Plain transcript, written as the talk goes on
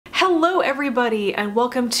Hello everybody and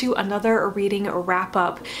welcome to another reading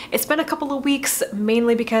wrap-up. It's been a couple of weeks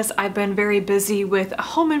mainly because I've been very busy with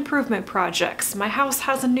home improvement projects. My house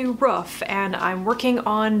has a new roof and I'm working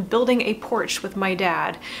on building a porch with my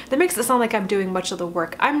dad. That makes it sound like I'm doing much of the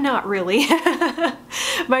work. I'm not really.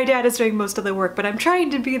 My dad is doing most of the work, but I'm trying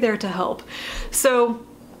to be there to help. So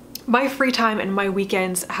my free time and my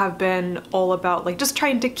weekends have been all about like just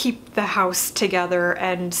trying to keep the house together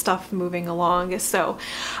and stuff moving along. So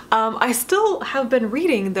I still have been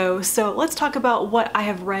reading though, so let's talk about what I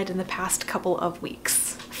have read in the past couple of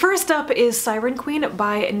weeks. First up is Siren Queen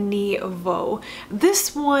by Nghi.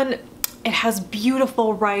 This one, it has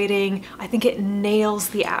beautiful writing. I think it nails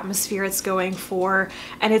the atmosphere it's going for,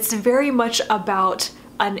 and it's very much about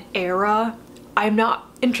an era I'm not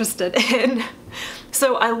interested in.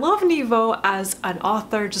 So I love Nghi as an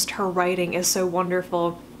author, just her writing is so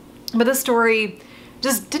wonderful, but the story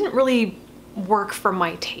just didn't really work for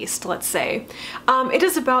my taste, let's say. It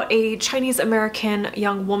is about a Chinese-American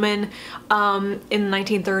young woman in the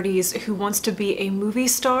 1930s who wants to be a movie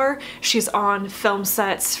star. She's on film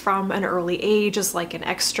sets from an early age as like an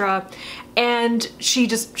extra, and she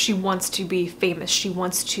wants to be famous. She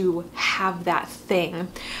wants to have that thing.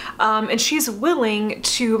 And she's willing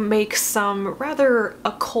to make some rather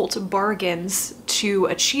occult bargains to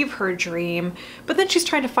achieve her dream, but then she's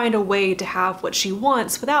trying to find a way to have what she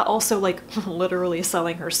wants without also like literally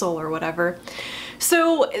selling her soul or whatever.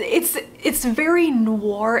 So it's very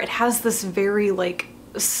noir. It has this very like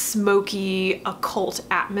smoky occult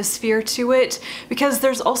atmosphere to it because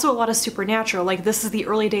there's also a lot of supernatural. Like, this is the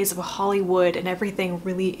early days of Hollywood and everything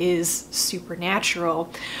really is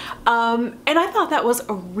supernatural. And I thought that was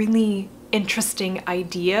a really interesting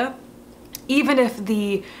idea, even if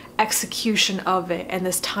the execution of it and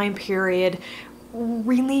this time period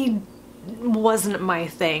really wasn't my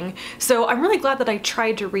thing. So I'm really glad that I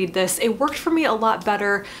tried to read this. It worked for me a lot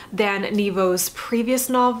better than Nghi's previous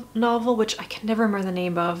novel, which I can never remember the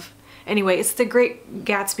name of. Anyway, it's The Great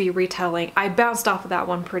Gatsby retelling. I bounced off of that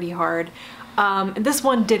one pretty hard. And this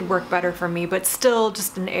one did work better for me, but still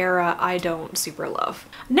just an era I don't super love.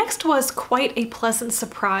 Next was Quite a Pleasant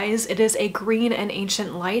Surprise. It is A Green and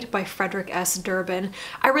Ancient Light by Frederic S. Durbin.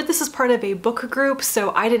 I read this as part of a book group,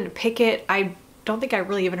 so I didn't pick it. I don't think I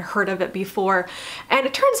really even heard of it before. And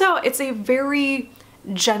it turns out it's a very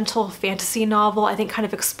gentle fantasy novel, I think kind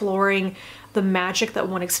of exploring the magic that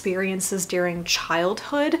one experiences during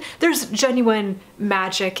childhood. There's genuine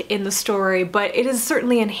magic in the story, but it is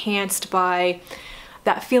certainly enhanced by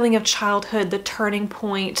that feeling of childhood, the turning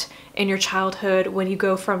point in your childhood when you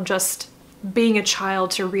go from just being a child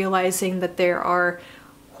to realizing that there are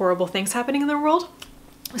horrible things happening in the world.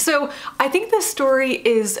 So I think this story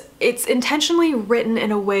it's intentionally written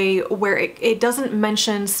in a way where it doesn't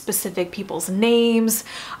mention specific people's names,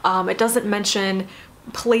 it doesn't mention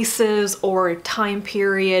places or time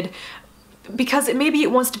period, because maybe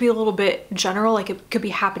it wants to be a little bit general, like it could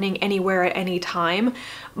be happening anywhere at any time.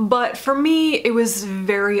 But for me, it was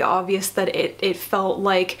very obvious that it felt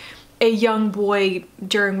like a young boy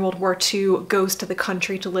during World War II goes to the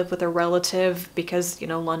country to live with a relative because, you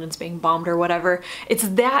know, London's being bombed or whatever. It's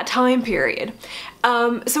that time period.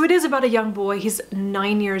 So it is about a young boy. He's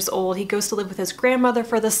 9 years old. He goes to live with his grandmother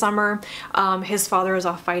for the summer. His father is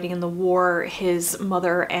off fighting in the war. His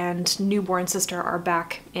mother and newborn sister are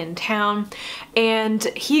back in town. And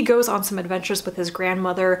he goes on some adventures with his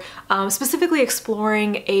grandmother, specifically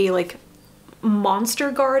exploring a like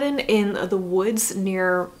monster garden in the woods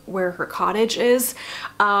near where her cottage is,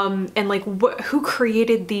 and like who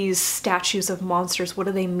created these statues of monsters? What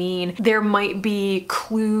do they mean? There might be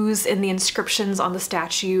clues in the inscriptions on the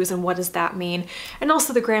statues, and what does that mean? And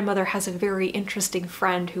also the grandmother has a very interesting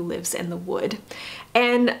friend who lives in the wood,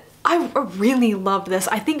 and I really loved this.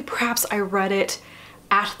 I think perhaps I read it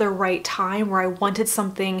at the right time where I wanted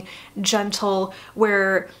something gentle,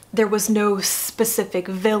 where there was no specific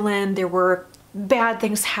villain, there were bad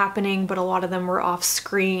things happening, but a lot of them were off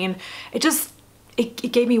screen.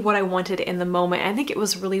 It gave me what I wanted in the moment. I think it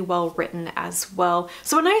was really well written as well.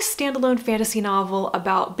 So a nice standalone fantasy novel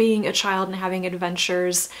about being a child and having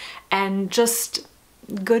adventures and just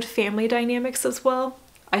good family dynamics as well.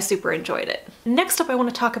 I super enjoyed it. Next up, I want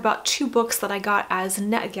to talk about two books that I got as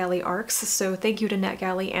NetGalley ARCs, so thank you to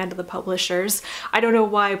NetGalley and the publishers. I don't know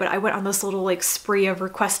why, but I went on this little like spree of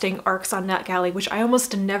requesting ARCs on NetGalley, which I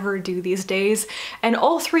almost never do these days, and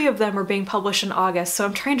all three of them are being published in August, so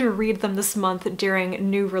I'm trying to read them this month during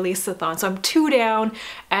new release-a-thon. So I'm 2 down,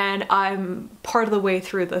 and I'm part of the way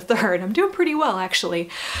through the third. I'm doing pretty well, actually.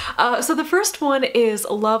 So the first one is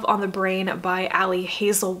Love on the Brain by Ali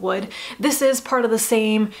Hazelwood. This is part of the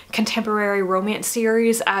same same contemporary romance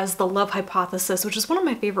series as The Love Hypothesis, which is one of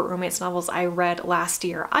my favorite romance novels I read last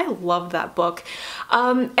year. I love that book.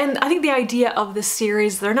 And I think the idea of this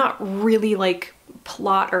series, they're not really like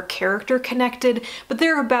plot or character connected, but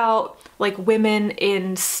they're about like women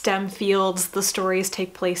in STEM fields. The stories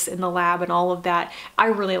take place in the lab and all of that. I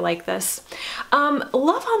really like this.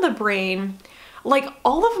 Love on the Brain, like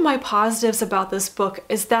all of my positives about this book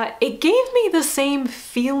is that it gave me the same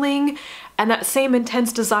feeling and that same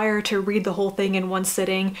intense desire to read the whole thing in one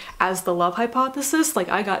sitting as The Love Hypothesis. Like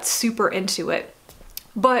I got super into it.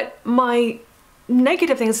 But my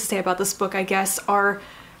negative things to say about this book, I guess, are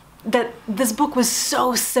that this book was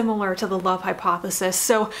so similar to The Love Hypothesis,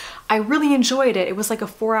 so I really enjoyed it. It was like a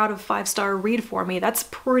 4 out of 5 star read for me. That's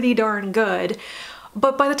pretty darn good.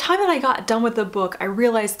 But by the time that I got done with the book, I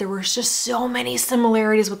realized there were just so many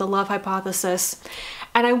similarities with The Love Hypothesis,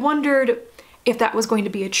 and I wondered if that was going to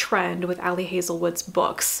be a trend with Ali Hazelwood's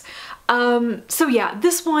books. So yeah,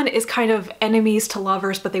 this one is kind of enemies to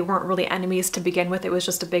lovers, but they weren't really enemies to begin with. It was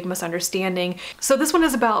just a big misunderstanding. So this one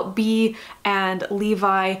is about Bee and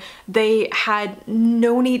Levi. They had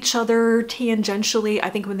known each other tangentially. I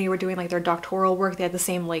think when they were doing like their doctoral work, they had the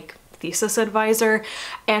same like thesis advisor.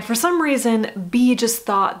 And for some reason, Bee just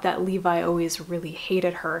thought that Levi always really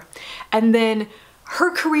hated her. And then her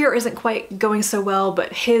career isn't quite going so well,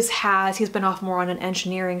 but his has. He's been off more on an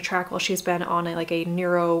engineering track while she's been on like a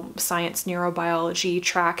neuroscience, neurobiology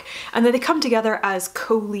track. And then they come together as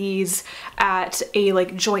co-leads at a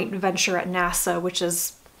like joint venture at NASA, which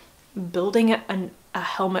is building a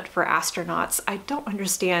helmet for astronauts. I don't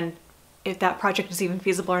understand if that project is even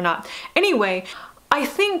feasible or not. Anyway, I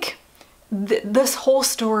think this whole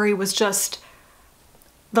story was just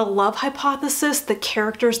the love hypothesis, the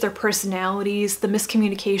characters, their personalities, the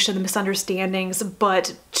miscommunication, the misunderstandings,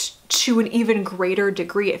 but to an even greater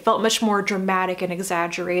degree. It felt much more dramatic and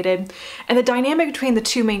exaggerated. And the dynamic between the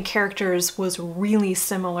two main characters was really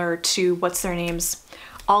similar to, what's their names?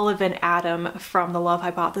 Olive and Adam from The Love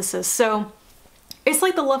Hypothesis. So it's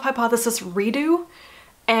like The Love Hypothesis redo,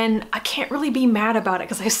 and I can't really be mad about it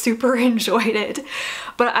because I super enjoyed it.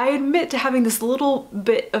 But I admit to having this little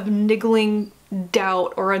bit of niggling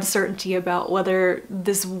doubt or uncertainty about whether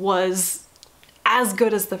this was as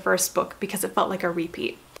good as the first book because it felt like a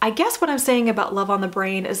repeat. I guess what I'm saying about Love on the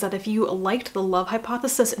Brain is that if you liked The Love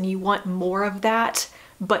Hypothesis and you want more of that,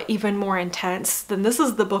 but even more intense, then this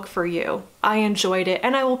is the book for you. I enjoyed it,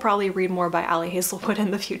 and I will probably read more by Ali Hazelwood in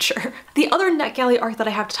the future. The other NetGalley arc that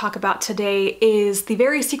I have to talk about today is The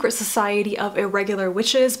Very Secret Society of Irregular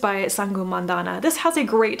Witches by Sangu Mandanna. This has a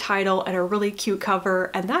great title and a really cute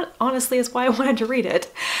cover, and that honestly is why I wanted to read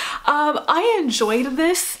it. I enjoyed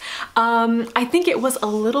this. I think it was a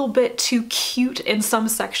little bit too cute in some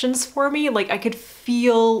sections for me. Like I could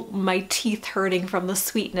feel my teeth hurting from the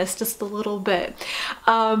sweetness just a little bit.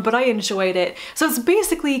 But I enjoyed it. So it's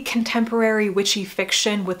basically contemporary witchy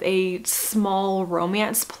fiction with a small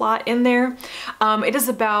romance plot in there. It is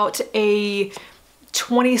about a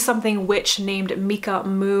 20-something witch named Mika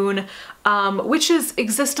Moon. Witches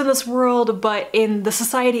exist in this world, but in the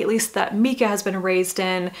society at least that Mika has been raised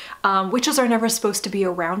in, witches are never supposed to be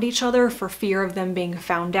around each other for fear of them being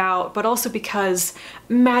found out, but also because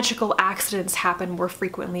magical accidents happen more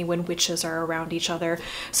frequently when witches are around each other.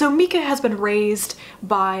 So Mika has been raised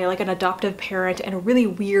by like an adoptive parent in a really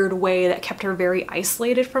weird way that kept her very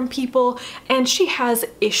isolated from people, and she has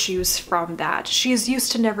issues from that. She's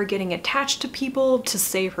used to never getting attached to people to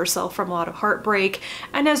save herself from a lot of heartbreak,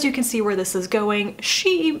 and as you can see where this is going,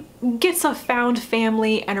 she gets a found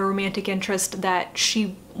family and a romantic interest that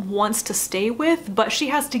she wants to stay with, but she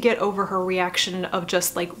has to get over her reaction of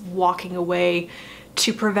just like walking away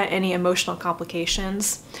to prevent any emotional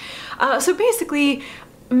complications. So basically,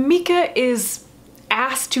 Mika is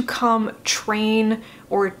asked to come train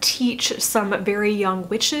or teach some very young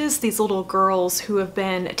witches, these little girls who have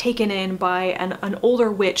been taken in by an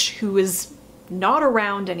older witch who is not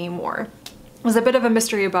around anymore. There's a bit of a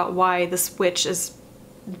mystery about why this witch is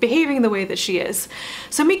behaving the way that she is.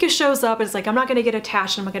 So Mika shows up and is like, I'm not gonna get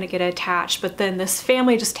attached, I'm not gonna get attached, but then this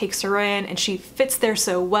family just takes her in and she fits there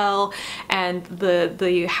so well, and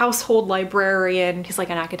the household librarian, he's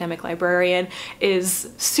like an academic librarian,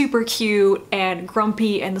 is super cute and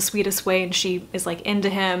grumpy in the sweetest way, and she is like into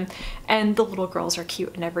him, and the little girls are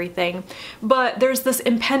cute and everything. But there's this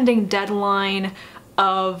impending deadline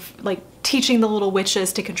of like teaching the little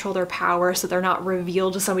witches to control their power so they're not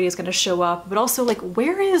revealed to somebody who's going to show up, but also like,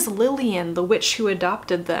 where is Lillian, the witch who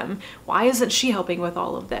adopted them? Why isn't she helping with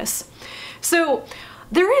all of this? So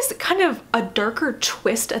There is kind of a darker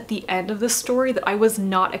twist at the end of the story that I was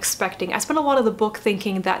not expecting. I spent a lot of the book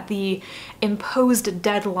thinking that the imposed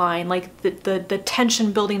deadline, like the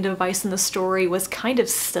tension building device in the story, was kind of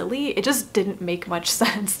silly. It just didn't make much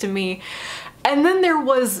sense to me. And then there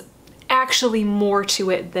was actually more to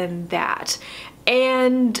it than that.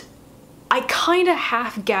 And I kind of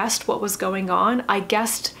half guessed what was going on. I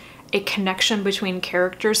guessed a connection between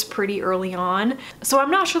characters pretty early on. So I'm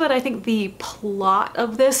not sure that I think the plot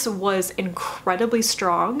of this was incredibly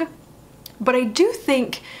strong, but I do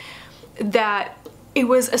think that it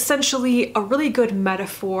was essentially a really good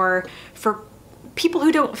metaphor for people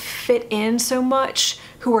who don't fit in so much,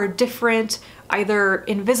 who are different, either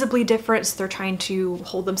invisibly different, so they're trying to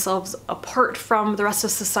hold themselves apart from the rest of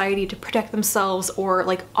society to protect themselves, or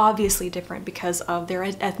like obviously different because of their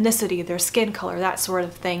ethnicity, their skin color, that sort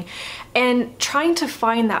of thing. And trying to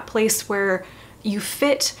find that place where you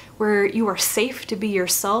fit, where you are safe to be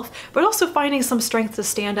yourself, but also finding some strength to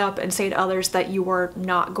stand up and say to others that you are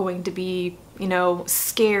not going to be, you know,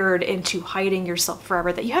 scared into hiding yourself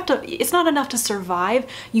forever, that you have to, it's not enough to survive,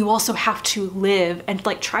 you also have to live and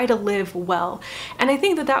like try to live well. And I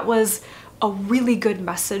think that that was a really good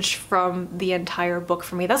message from the entire book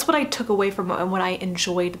for me. That's what I took away from it and what I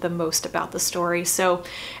enjoyed the most about the story. So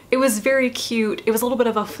it was very cute. It was a little bit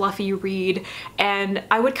of a fluffy read, and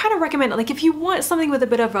I would kind of recommend it. Like if you want something with a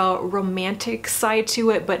bit of a romantic side to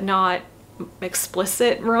it, but not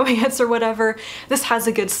explicit romance or whatever, this has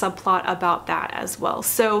a good subplot about that as well.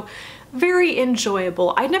 So very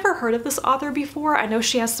enjoyable. I'd never heard of this author before. I know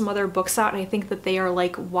she has some other books out, and I think that they are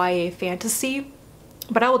like YA fantasy.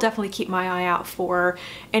 But I will definitely keep my eye out for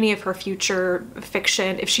any of her future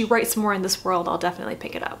fiction. If she writes more in this world, I'll definitely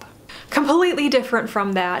pick it up. Completely different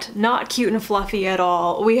from that, not cute and fluffy at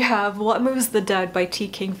all, we have What Moves the Dead by T.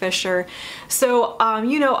 Kingfisher. So,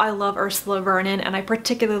 you know I love Ursula Vernon, and I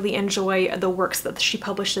particularly enjoy the works that she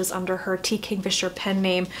publishes under her T. Kingfisher pen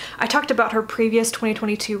name. I talked about her previous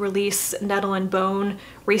 2022 release, Nettle and Bone,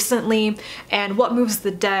 recently, and What Moves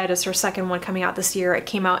the Dead is her second one coming out this year. It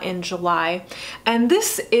came out in July. And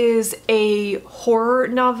this is a horror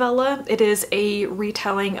novella. It is a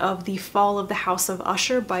retelling of The Fall of the House of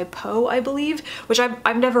Usher by Poe, I believe, which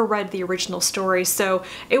I've never read the original story, so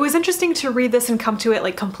it was interesting to read this and come to it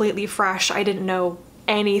like completely fresh. I didn't know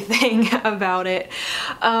anything about it,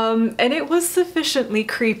 and it was sufficiently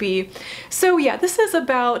creepy. So yeah, this is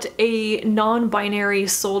about a non-binary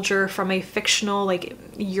soldier from a fictional like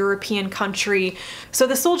European country. So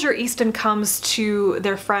the soldier Easton comes to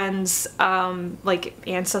their friend's like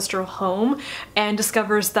ancestral home and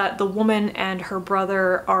discovers that the woman and her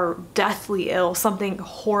brother are deathly ill. Something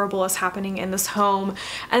horrible is happening in this home,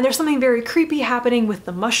 and there's something very creepy happening with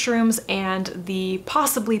the mushrooms and the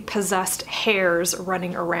possibly possessed hares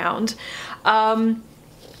running around.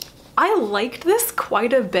 I liked this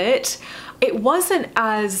quite a bit. It wasn't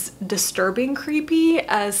as disturbing creepy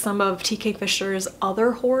as some of T. Kingfisher's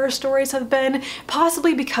other horror stories have been,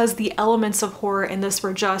 possibly because the elements of horror in this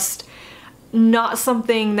were just not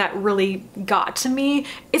something that really got to me.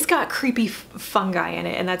 It's got creepy fungi in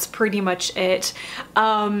it, and that's pretty much it.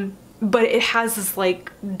 But it has this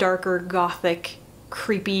like darker gothic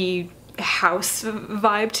creepy house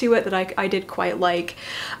vibe to it that I did quite like.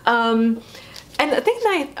 And the thing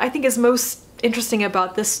that I think is most interesting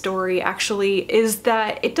about this story actually is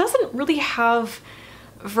that it doesn't really have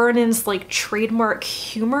Vernon's like trademark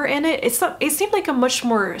humor in it. It seemed like a much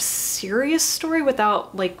more serious story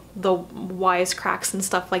without like the wisecracks and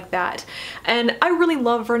stuff like that. And I really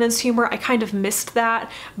love Vernon's humor. I kind of missed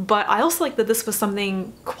that, but I also like that this was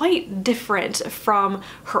something quite different from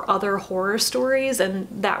her other horror stories, and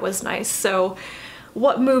that was nice. So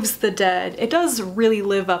What Moves the Dead, it does really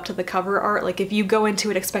live up to the cover art. Like if you go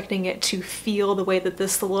into it expecting it to feel the way that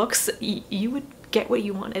this looks, you would get what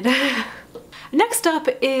you wanted. Next up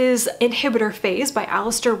is Inhibitor Phase by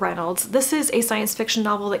Alastair Reynolds. This is a science fiction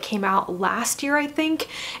novel that came out last year, I think.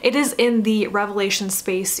 It is in the Revelation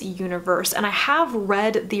Space universe, and I have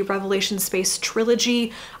read the Revelation Space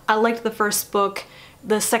trilogy. I liked the first book.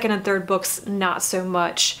 The second and third books, not so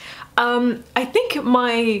much. I think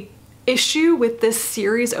my issue with this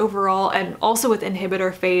series overall, and also with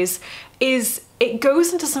Inhibitor Phase, is it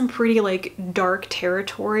goes into some pretty like dark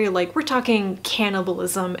territory. Like we're talking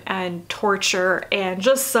cannibalism and torture and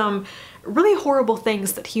just some really horrible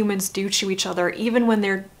things that humans do to each other even when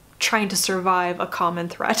they're trying to survive a common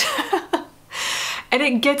threat. And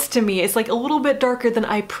it gets to me. It's like a little bit darker than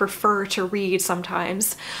I prefer to read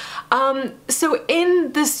sometimes. So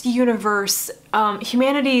in this universe,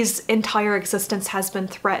 humanity's entire existence has been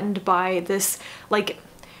threatened by this like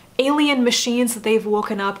alien machines that they've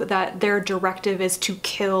woken up that their directive is to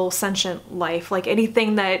kill sentient life. Like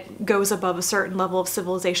anything that goes above a certain level of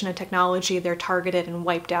civilization and technology, they're targeted and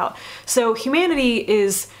wiped out. So humanity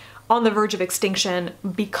is on the verge of extinction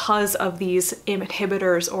because of these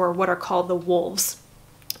inhibitors, or what are called the wolves.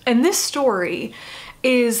 And this story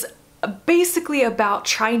is basically about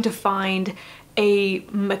trying to find a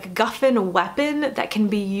MacGuffin weapon that can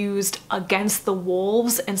be used against the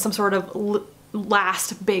wolves in some sort of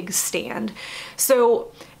last big stand.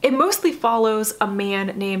 So it mostly follows a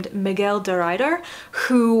man named Miguel de Ryder,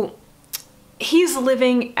 who he's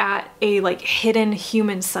living at a like hidden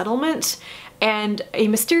human settlement, and a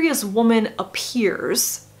mysterious woman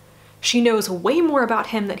appears. She knows way more about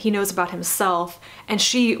him than he knows about himself, and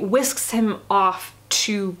she whisks him off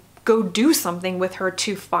to go do something with her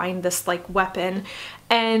to find this like weapon.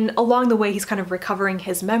 And along the way, he's kind of recovering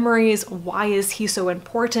his memories. Why is he so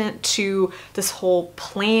important to this whole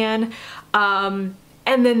plan? And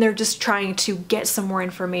then they're just trying to get some more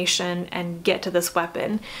information and get to this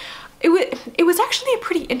weapon. It was actually a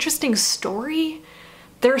pretty interesting story.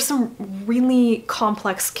 There are some really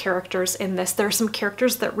complex characters in this. There are some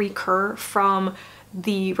characters that recur from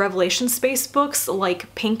the Revelation Space books,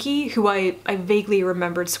 like Pinky, who I vaguely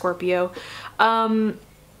remembered Scorpio.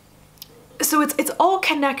 So it's all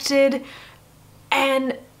connected,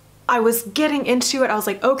 and I was getting into it. I was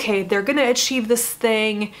like, okay, they're gonna achieve this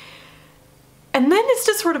thing, and then it's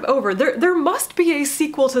just sort of over. There must be a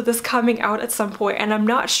sequel to this coming out at some point, and I'm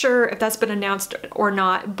not sure if that's been announced or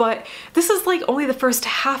not, but this is like only the first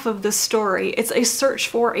half of the story. It's a search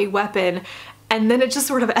for a weapon, and then it just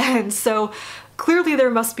sort of ends. So clearly there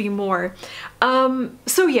must be more.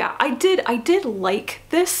 So yeah, I did like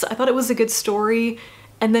this. I thought it was a good story,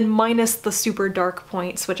 and then minus the super dark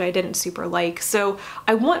points, which I didn't super like. So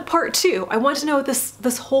I want part 2. I want to know if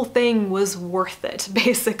this whole thing was worth it,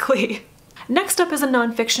 basically. Next up is a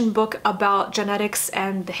nonfiction book about genetics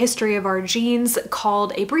and the history of our genes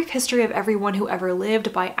called A Brief History of Everyone Who Ever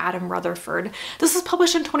Lived by Adam Rutherford. This was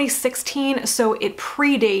published in 2016, so it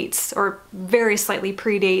predates, or very slightly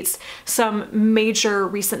predates, some major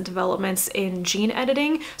recent developments in gene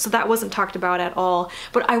editing, so that wasn't talked about at all.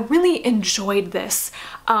 But I really enjoyed this.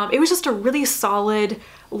 It was just a really solid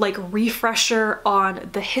like refresher on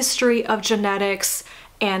the history of genetics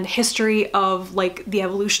and history of like the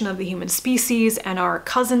evolution of the human species and our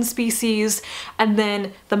cousin species, and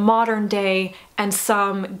then the modern day and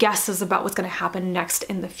some guesses about what's going to happen next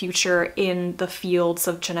in the future in the fields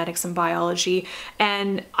of genetics and biology.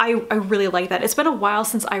 And I really like that. It's been a while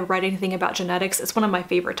since I read anything about genetics. It's one of my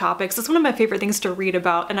favorite topics. It's one of my favorite things to read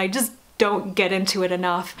about, and I just don't get into it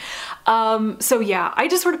enough. So yeah, I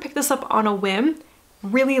just sort of picked this up on a whim.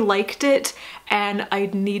 Really liked it, and I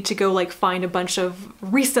need to go like find a bunch of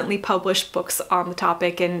recently published books on the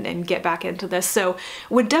topic and get back into this. So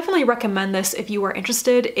would definitely recommend this if you are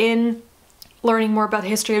interested in learning more about the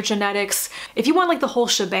history of genetics. If you want like the whole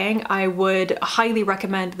shebang, I would highly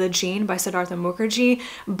recommend The Gene by Siddhartha Mukherjee,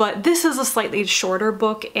 but this is a slightly shorter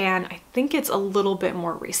book and I think it's a little bit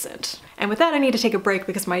more recent. And with that, I need to take a break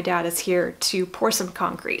because my dad is here to pour some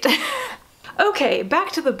concrete. Okay,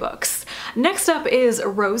 back to the books. Next up is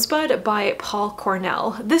Rosebud by Paul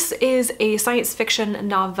Cornell. This is a science fiction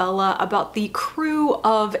novella about the crew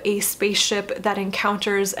of a spaceship that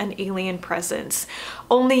encounters an alien presence.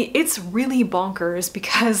 Only it's really bonkers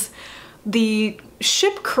because the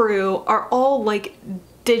ship crew are all like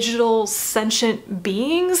digital sentient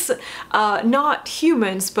beings, not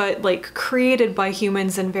humans, but like created by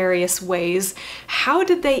humans in various ways. How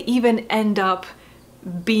did they even end up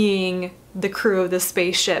being the crew of the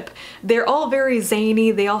spaceship? They're all very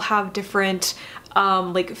zany, they all have different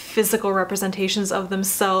like physical representations of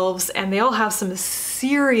themselves, and they all have some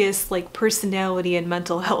serious like personality and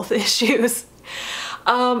mental health issues.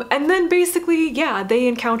 And then basically, yeah, they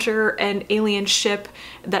encounter an alien ship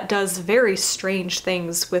that does very strange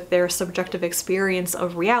things with their subjective experience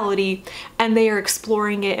of reality, and they are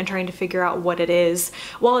exploring it and trying to figure out what it is,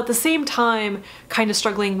 while at the same time kind of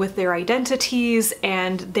struggling with their identities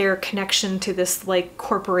and their connection to this like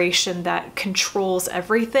corporation that controls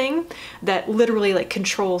everything, that literally like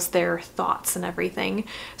controls their thoughts and everything.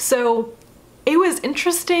 So it was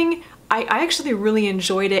interesting. I actually really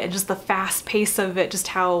enjoyed it, and just the fast pace of it, just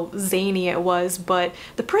how zany it was, but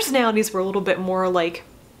the personalities were a little bit more like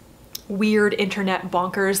weird internet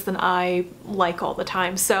bonkers than I like all the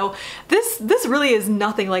time. So this really is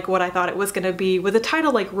nothing like what I thought it was gonna be. With a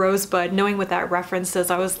title like Rosebud, knowing what that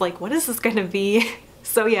references, I was like, what is this gonna be?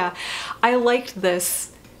 So yeah, I liked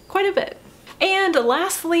this quite a bit. And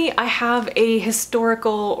lastly, I have a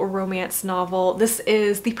historical romance novel. This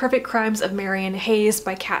is The Perfect Crimes of Marian Hayes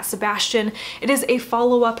by Sebastian. It is a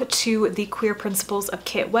follow-up to The Queer Principles of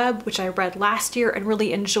Kit Webb, which I read last year and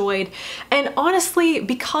really enjoyed. And honestly,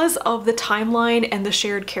 because of the timeline and the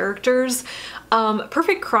shared characters,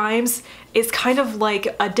 Perfect Crimes is kind of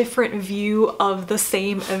like a different view of the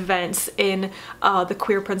same events in The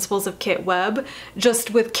Queer Principles of Kit Webb,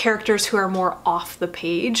 just with characters who are more off the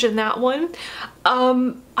page in that one.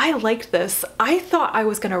 I liked this. I thought I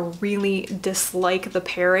was gonna really dislike the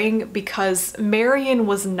pairing because Marian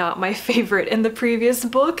was not my favorite in the previous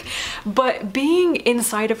book, but being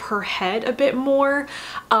inside of her head a bit more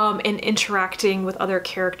and interacting with other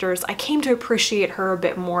characters, I came to appreciate her a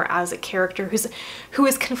bit more as a character who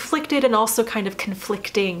is conflicted and also kind of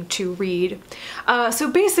conflicting to read. So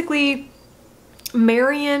basically,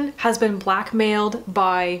 Marian has been blackmailed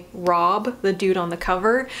by Rob, the dude on the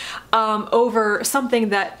cover, over something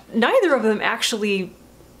that neither of them actually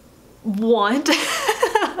want.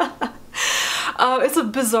 It's a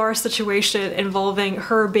bizarre situation involving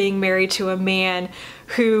her being married to a man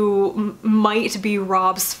who might be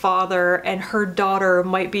Rob's father, and her daughter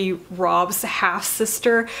might be Rob's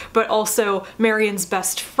half-sister, but also Marian's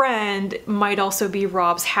best friend might also be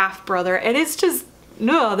Rob's half-brother, and it's just,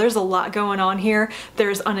 no, there's a lot going on here.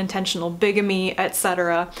 There's unintentional bigamy,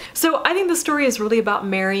 etc. So I think the story is really about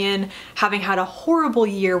Marian having had a horrible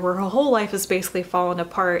year where her whole life has basically fallen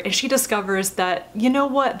apart, and she discovers that, you know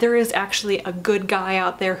what, there is actually a good guy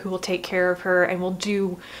out there who will take care of her and will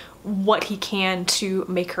do what he can to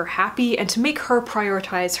make her happy and to make her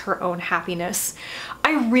prioritize her own happiness.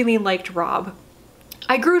 I really liked Rob.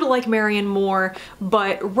 I grew to like Marian more,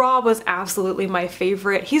 but Rob was absolutely my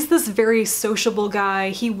favorite. He's this very sociable guy.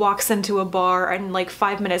 He walks into a bar and like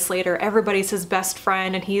 5 minutes later, everybody's his best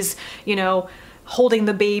friend and he's, you know, holding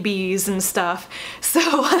the babies and stuff. So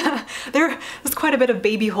there's quite a bit of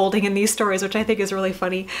baby holding in these stories, which I think is really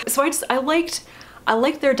funny. So I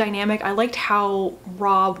liked their dynamic. I liked how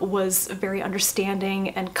Rob was very understanding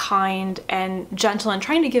and kind and gentle and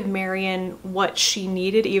trying to give Marian what she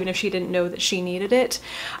needed, even if she didn't know that she needed it.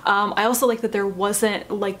 I also like that there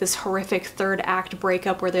wasn't like this horrific third act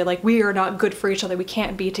breakup where they're like, we are not good for each other, we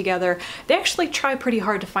can't be together. They actually try pretty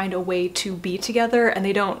hard to find a way to be together, and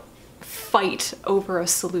they don't fight over a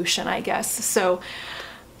solution, I guess. So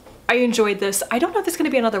I enjoyed this. I don't know if there's going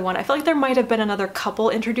to be another one. I feel like there might have been another couple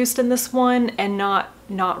introduced in this one and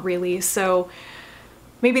not really. So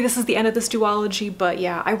maybe this is the end of this duology, but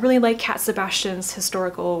yeah, I really like Sebastian's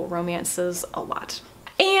historical romances a lot.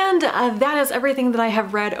 And that is everything that I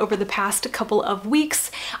have read over the past couple of weeks.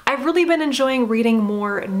 I've really been enjoying reading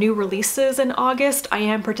more new releases in August. I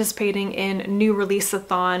am participating in New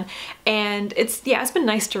Release-a-thon, and it's been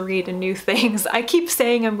nice to read new things. I keep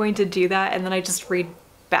saying I'm going to do that, and then I just read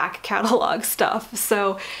back catalog stuff,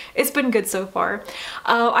 so it's been good so far.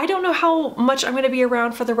 I don't know how much I'm going to be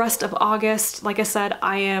around for the rest of August. Like I said,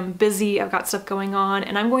 I am busy, I've got stuff going on,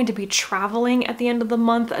 and I'm going to be traveling at the end of the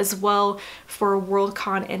month as well for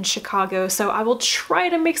Worldcon in Chicago, so I will try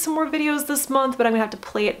to make some more videos this month, but I'm gonna have to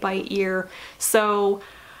play it by ear. So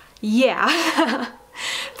yeah.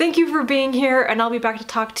 Thank you for being here, and I'll be back to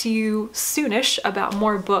talk to you soonish about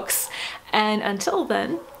more books, and until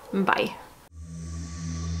then, bye.